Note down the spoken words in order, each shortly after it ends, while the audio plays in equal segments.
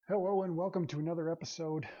welcome to another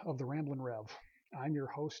episode of the Rambling Rev. I'm your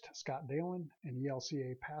host, Scott Dalen, an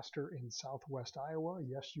ELCA pastor in Southwest Iowa.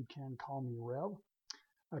 Yes, you can call me Rev.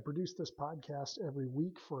 I produce this podcast every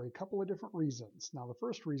week for a couple of different reasons. Now, the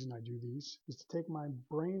first reason I do these is to take my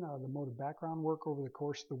brain out of the mode of background work over the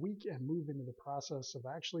course of the week and move into the process of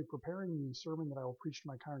actually preparing the sermon that I will preach to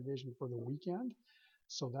my congregation for the weekend.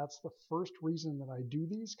 So that's the first reason that I do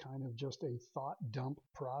these, kind of just a thought dump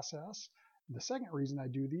process. The second reason I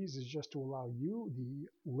do these is just to allow you, the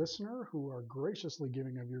listener, who are graciously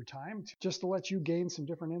giving of your time, just to let you gain some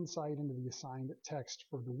different insight into the assigned text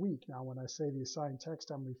for the week. Now, when I say the assigned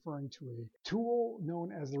text, I'm referring to a tool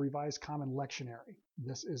known as the Revised Common Lectionary.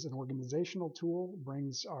 This is an organizational tool,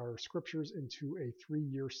 brings our scriptures into a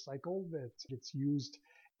 3-year cycle that gets used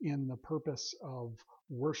in the purpose of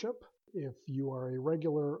worship. If you are a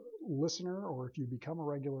regular listener, or if you become a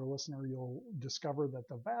regular listener, you'll discover that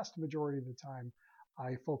the vast majority of the time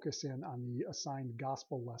I focus in on the assigned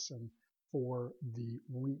gospel lesson for the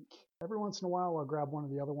week. Every once in a while I'll grab one of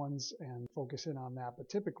the other ones and focus in on that, but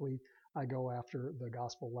typically I go after the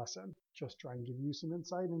gospel lesson, just try and give you some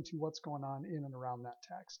insight into what's going on in and around that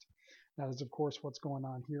text. That is, of course, what's going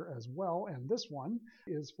on here as well. And this one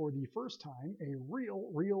is, for the first time, a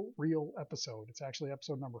real episode. It's actually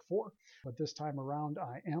episode number 4. But this time around,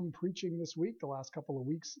 I am preaching this week. The last couple of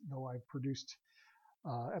weeks, though I've produced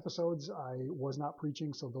episodes, I was not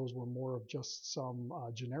preaching, so those were more of just some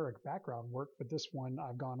generic background work. But this one,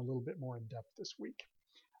 I've gone a little bit more in depth this week.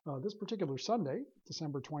 This particular Sunday,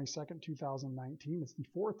 December 22nd, 2019, is the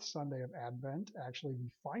 4th Sunday of Advent, actually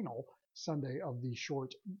the final Sunday of the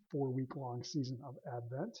short 4-week-long season of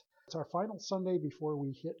Advent. It's our final Sunday before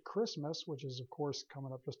we hit Christmas, which is, of course,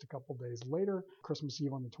 coming up just a couple days later. Christmas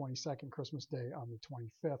Eve on the 22nd, Christmas Day on the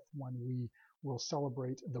 25th, when we will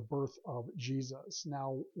celebrate the birth of Jesus.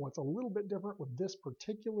 Now, what's a little bit different with this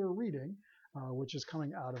particular reading, which is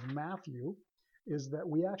coming out of Matthew, is that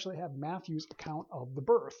we actually have Matthew's account of the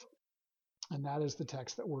birth. And that is the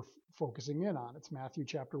text that we're focusing in on. It's Matthew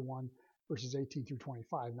chapter 1, verses 18 through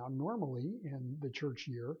 25. Now, normally in the church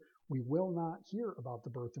year, we will not hear about the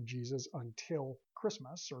birth of Jesus until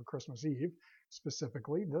Christmas, or Christmas Eve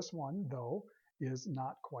specifically. This one, though, is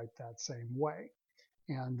not quite that same way.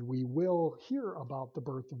 And we will hear about the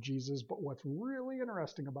birth of Jesus, but what's really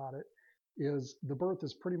interesting about it is the birth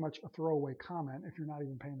is pretty much a throwaway comment. If you're not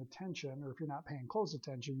even paying attention, or if you're not paying close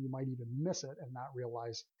attention, you might even miss it and not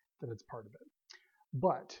realize that it's part of it.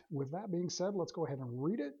 But with that being said, let's go ahead and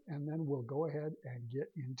read it, and then we'll go ahead and get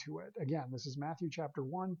into it. Again, this is Matthew chapter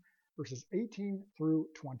 1, verses 18 through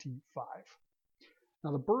 25.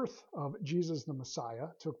 Now, the birth of Jesus the Messiah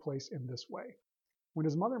took place in this way. When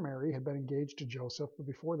his mother Mary had been engaged to Joseph, but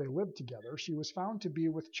before they lived together, she was found to be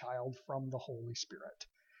with child from the Holy Spirit.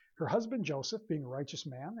 Her husband Joseph, being a righteous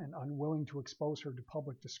man and unwilling to expose her to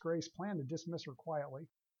public disgrace, planned to dismiss her quietly.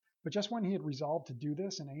 But just when he had resolved to do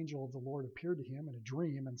this, an angel of the Lord appeared to him in a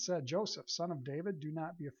dream and said, "Joseph, son of David, do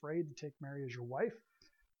not be afraid to take Mary as your wife,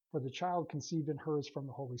 for the child conceived in her is from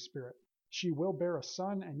the Holy Spirit. She will bear a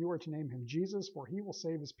son, and you are to name him Jesus, for he will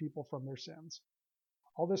save his people from their sins."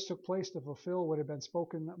 All this took place to fulfill what had been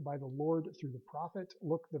spoken by the Lord through the prophet.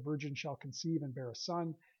 "Look, the virgin shall conceive and bear a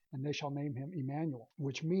son, and they shall name him Emmanuel,"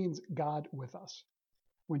 which means God with us.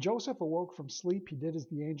 When Joseph awoke from sleep, he did as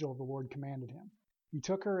the angel of the Lord commanded him. He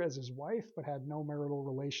took her as his wife, but had no marital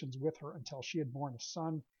relations with her until she had borne a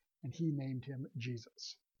son, and he named him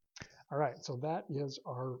Jesus. All right, so that is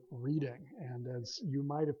our reading. And as you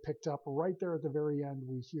might have picked up right there at the very end,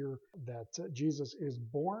 we hear that Jesus is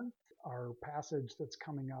born. Our passage that's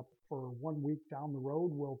coming up for 1 week down the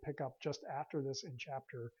road will pick up just after this in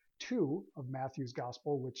chapter 2 of Matthew's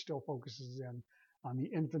Gospel, which still focuses in on the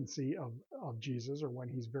infancy of Jesus, or when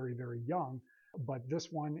he's very, very young. But this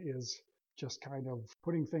one is just kind of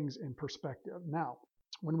putting things in perspective. Now,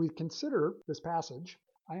 when we consider this passage,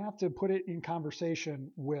 I have to put it in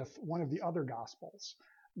conversation with one of the other Gospels.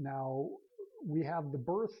 Now, we have the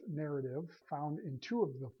birth narrative found in 2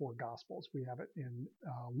 of the 4 Gospels. We have it in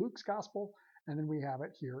Luke's Gospel, and then we have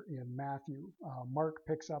it here in Matthew. Mark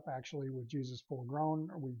picks up actually with Jesus full grown.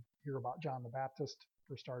 We hear about John the Baptist,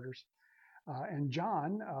 for starters. And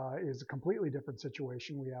John is a completely different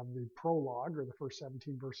situation. We have the prologue, or the first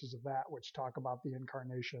 17 verses of that, which talk about the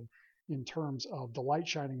incarnation in terms of the light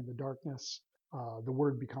shining in the darkness. The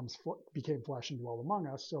Word became flesh and dwelled among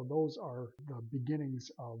us. So those are the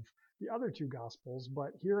beginnings of the other 2 Gospels.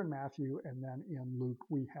 But here in Matthew and then in Luke,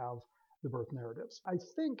 we have the birth narratives. I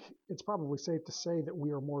think it's probably safe to say that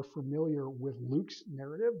we are more familiar with Luke's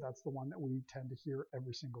narrative. That's the one that we tend to hear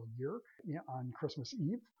every single year on Christmas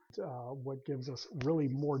Eve. What gives us really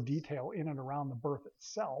more detail in and around the birth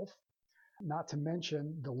itself. Not to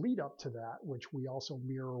mention the lead up to that, which we also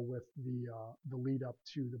mirror with the lead up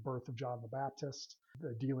to the birth of John the Baptist,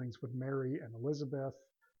 the dealings with Mary and Elizabeth,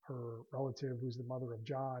 her relative who's the mother of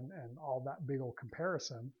John, and all that big old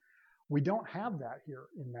comparison. We don't have that here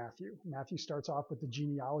in Matthew. Matthew starts off with the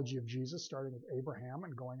genealogy of Jesus, starting with Abraham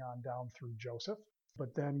and going on down through Joseph.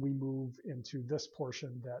 But then we move into this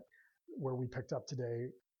portion where we picked up today.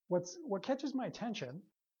 What catches my attention,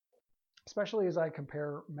 especially as I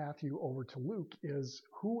compare Matthew over to Luke, is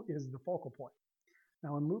who is the focal point.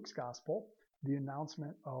 Now in Luke's gospel, the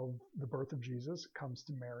announcement of the birth of Jesus comes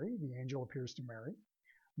to Mary. The angel appears to Mary.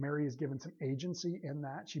 Mary is given some agency in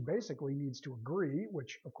that. She basically needs to agree,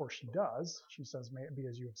 which of course she does. She says, may it be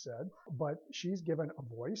as you have said. But she's given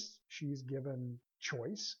a voice. She's given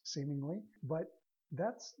choice, seemingly. But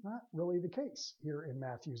that's not really the case here in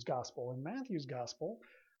Matthew's gospel. In Matthew's gospel,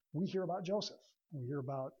 we hear about Joseph. We hear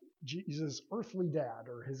about Jesus' earthly dad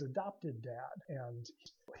or his adopted dad and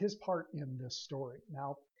his part in this story.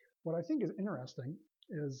 Now, what I think is interesting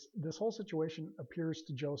is this whole situation appears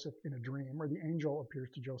to Joseph in a dream, or the angel appears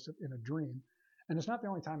to Joseph in a dream. And it's not the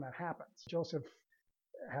only time that happens. Joseph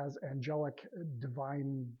has angelic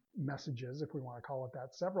divine messages, if we want to call it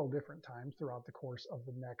that, several different times throughout the course of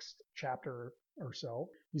the next chapter or so.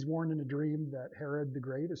 He's warned in a dream that Herod the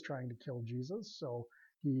Great is trying to kill Jesus. So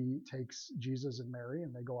he takes Jesus and Mary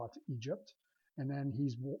and they go out to Egypt. And then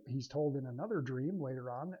he's told in another dream later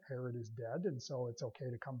on that Herod is dead, and so it's okay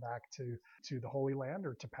to come back to the Holy Land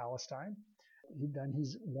or to Palestine. Then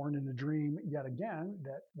he's warned in a dream yet again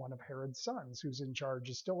that one of Herod's sons who's in charge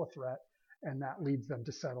is still a threat, and that leads them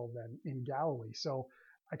to settle then in Galilee. So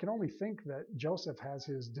I can only think that Joseph has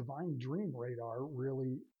his divine dream radar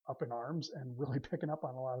really up in arms and really picking up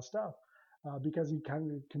on a lot of stuff because he kind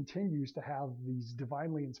of continues to have these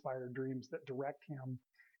divinely inspired dreams that direct him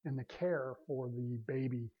in the care for the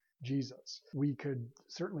baby Jesus. We could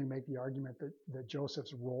certainly make the argument that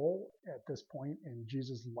Joseph's role at this point in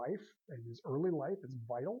Jesus' life, in his early life, is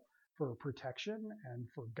vital for protection and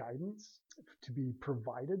for guidance to be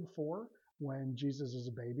provided for when Jesus is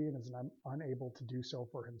a baby and is unable to do so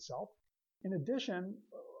for himself. In addition,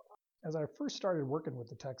 as I first started working with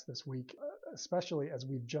the text this week, especially as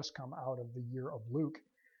we've just come out of the year of Luke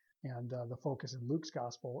and the focus in Luke's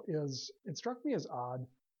gospel, it struck me as odd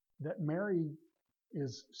that Mary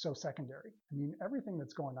is so secondary. I mean, everything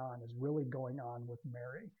that's going on is really going on with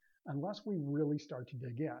Mary, unless we really start to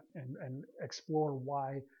dig in and explore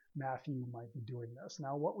why Matthew might be doing this.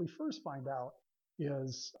 Now, what we first find out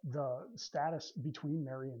is the status between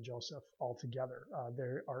Mary and Joseph altogether.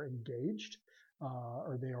 They are engaged,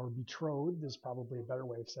 or they are betrothed is probably a better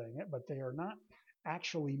way of saying it, but they are not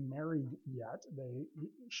actually married yet.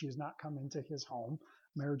 She has not come into his home.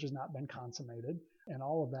 Marriage has not been consummated, and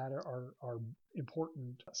all of that are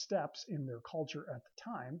important steps in their culture at the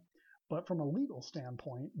time. But from a legal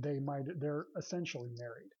standpoint, they're essentially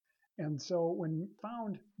married. And so when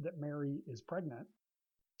found that Mary is pregnant,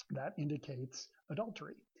 that indicates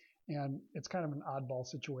adultery. And it's kind of an oddball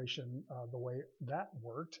situation the way that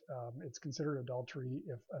worked. It's considered adultery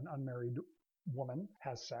if an unmarried woman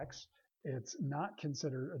has sex. It's not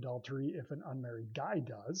considered adultery if an unmarried guy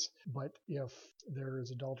does, but if there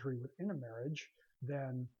is adultery within a marriage,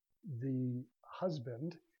 then the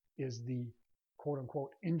husband is the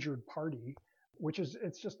quote-unquote injured party,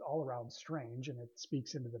 it's just all around strange, and it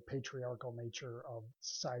speaks into the patriarchal nature of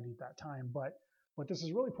society at that time. But what this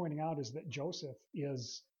is really pointing out is that Joseph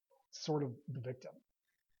is sort of the victim,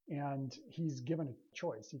 and he's given a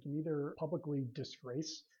choice. He can either publicly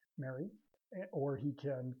disgrace Mary, or he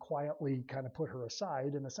can quietly kind of put her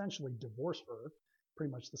aside and essentially divorce her,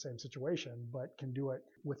 pretty much the same situation, but can do it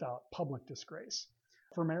without public disgrace.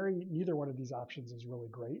 For Mary, neither one of these options is really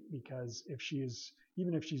great, because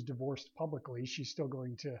even if she's divorced publicly, she's still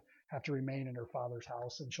going to have to remain in her father's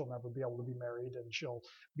house, and she'll never be able to be married, and she'll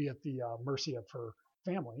be at the mercy of her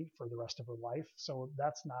family for the rest of her life. So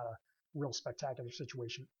that's not a real spectacular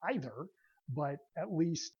situation either, but at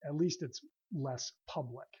least it's less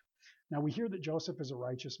public. Now, we hear that Joseph is a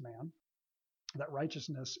righteous man. That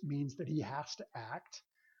righteousness means that he has to act,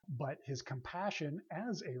 but his compassion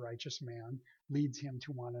as a righteous man leads him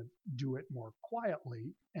to want to do it more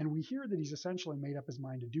quietly. And we hear that he's essentially made up his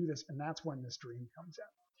mind to do this, and that's when this dream comes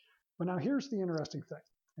in. But now here's the interesting thing,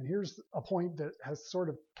 and here's a point that has sort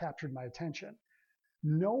of captured my attention.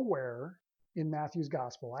 Nowhere in Matthew's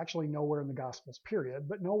gospel, actually nowhere in the gospels period,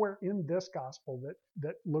 but nowhere in this gospel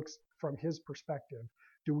that looks from his perspective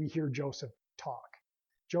do we hear Joseph talk.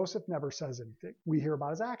 Joseph never says anything. We hear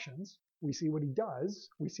about his actions. We see what he does.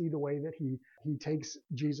 We see the way that he takes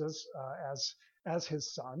Jesus as as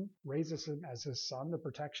his son, raises him as his son, the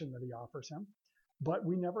protection that he offers him, but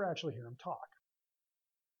we never actually hear him talk.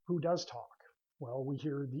 Who does talk? Well, we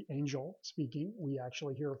hear the angel speaking. We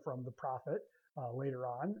actually hear from the prophet later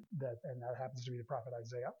on, and that happens to be the prophet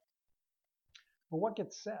Isaiah. But what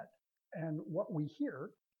gets said? And what we hear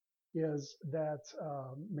is that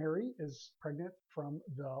Mary is pregnant from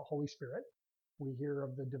the Holy Spirit. We hear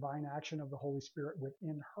of the divine action of the Holy Spirit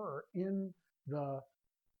within her in the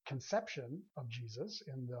conception of Jesus,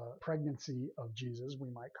 in the pregnancy of Jesus, we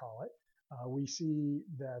might call it. We see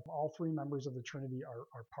that all three members of the Trinity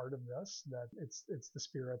are part of this, that it's the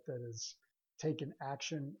Spirit that has taken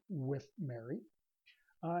action with Mary.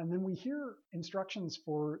 And then we hear instructions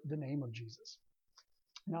for the name of Jesus.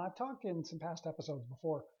 Now, I've talked in some past episodes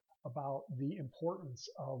before about the importance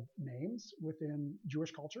of names within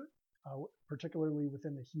Jewish culture, particularly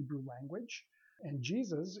within the Hebrew language. And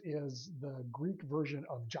Jesus is the Greek version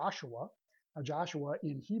of Joshua. Now, Joshua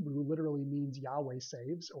in Hebrew literally means Yahweh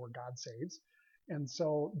saves or God saves. And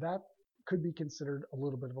so that could be considered a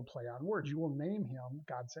little bit of a play on words. You will name him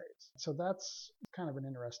God saves. So that's kind of an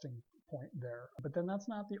interesting point there. But then that's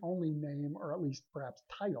not the only name, or at least perhaps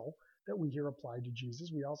title, that we hear applied to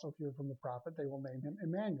Jesus. We also hear from the prophet they will name him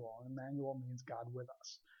Emmanuel. And Emmanuel means God with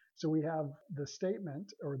us. So we have the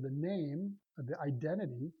statement or the name, the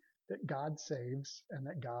identity that God saves and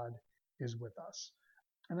that God is with us.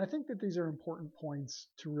 And I think that these are important points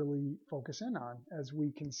to really focus in on as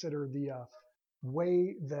we consider the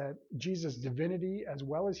way that Jesus' divinity as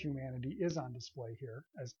well as humanity is on display here,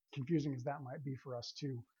 as confusing as that might be for us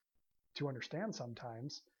to understand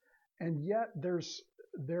sometimes. And yet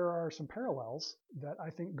there are some parallels that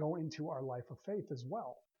I think go into our life of faith as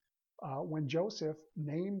well. When Joseph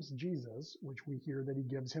names Jesus, which we hear that he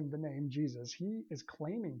gives him the name Jesus, he is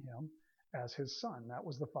claiming him as his son. That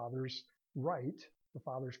was the father's right, the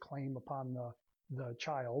father's claim upon the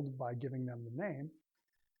child by giving them the name.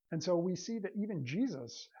 And so we see that even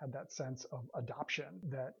Jesus had that sense of adoption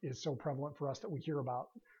that is so prevalent for us that we hear about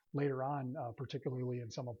later on, particularly in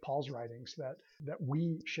some of Paul's writings, that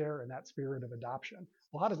we share in that spirit of adoption.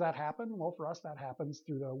 Well, how does that happen? Well, for us, that happens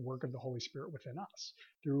through the work of the Holy Spirit within us,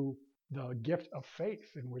 through the gift of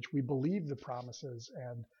faith in which we believe the promises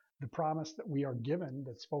and the promise that we are given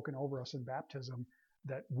that's spoken over us in baptism,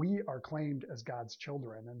 that we are claimed as God's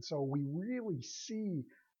children. And so we really see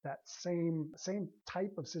that same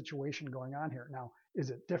type of situation going on here. Now, is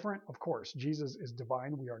it different? Of course, Jesus is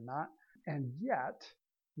divine. We are not. And yet,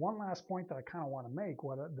 one last point that I kind of want to make,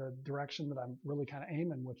 the direction that I'm really kind of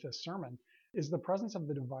aiming with this sermon, is the presence of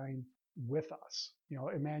the divine with us.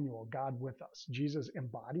 Emmanuel, God with us. Jesus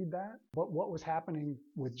embodied that. But what was happening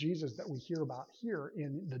with Jesus that we hear about here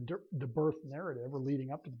in the birth narrative, or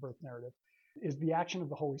leading up to the birth narrative, is the action of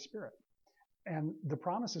the Holy Spirit. And the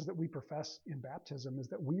promises that we profess in baptism is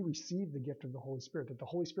that we receive the gift of the Holy Spirit, that the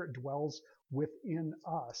Holy Spirit dwells within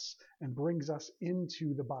us and brings us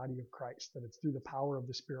into the body of Christ, that it's through the power of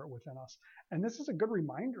the Spirit within us. And this is a good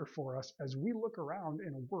reminder for us as we look around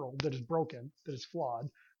in a world that is broken, that is flawed,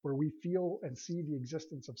 where we feel and see the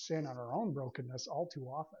existence of sin and our own brokenness all too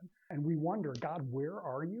often. And we wonder, God, where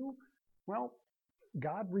are you? Well,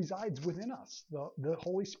 God resides within us, the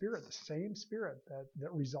Holy Spirit, the same Spirit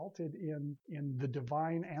that resulted in the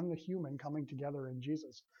divine and the human coming together in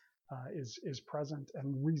Jesus is present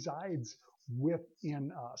and resides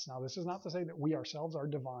within us. Now, this is not to say that we ourselves are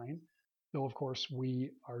divine, though, of course,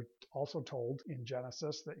 we are also told in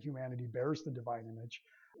Genesis that humanity bears the divine image.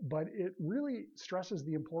 But it really stresses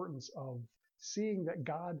the importance of seeing that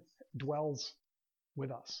God dwells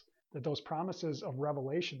with us, that those promises of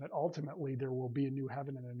Revelation, that ultimately there will be a new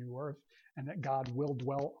heaven and a new earth, and that God will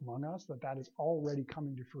dwell among us, that is already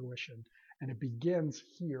coming to fruition. And it begins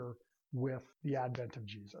here with the advent of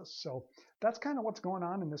Jesus. So that's kind of what's going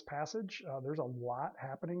on in this passage. There's a lot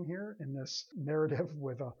happening here in this narrative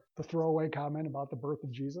with the throwaway comment about the birth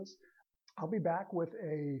of Jesus. I'll be back with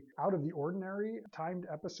a out of the ordinary timed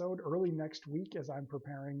episode early next week as I'm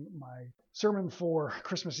preparing my sermon for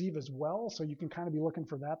Christmas Eve as well. So you can kind of be looking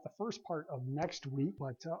for that the first part of next week.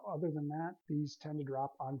 But other than that, these tend to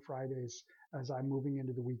drop on Fridays as I'm moving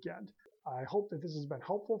into the weekend. I hope that this has been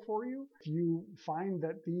helpful for you. If you find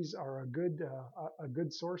that these are a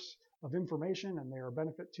good source of information and they are a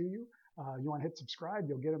benefit to you, you want to hit subscribe.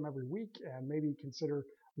 You'll get them every week, and maybe consider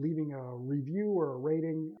leaving a review or a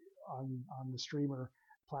rating on the streamer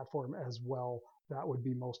platform as well. That would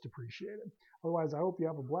be most appreciated. Otherwise, I hope you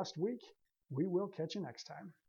have a blessed week. We will catch you next time.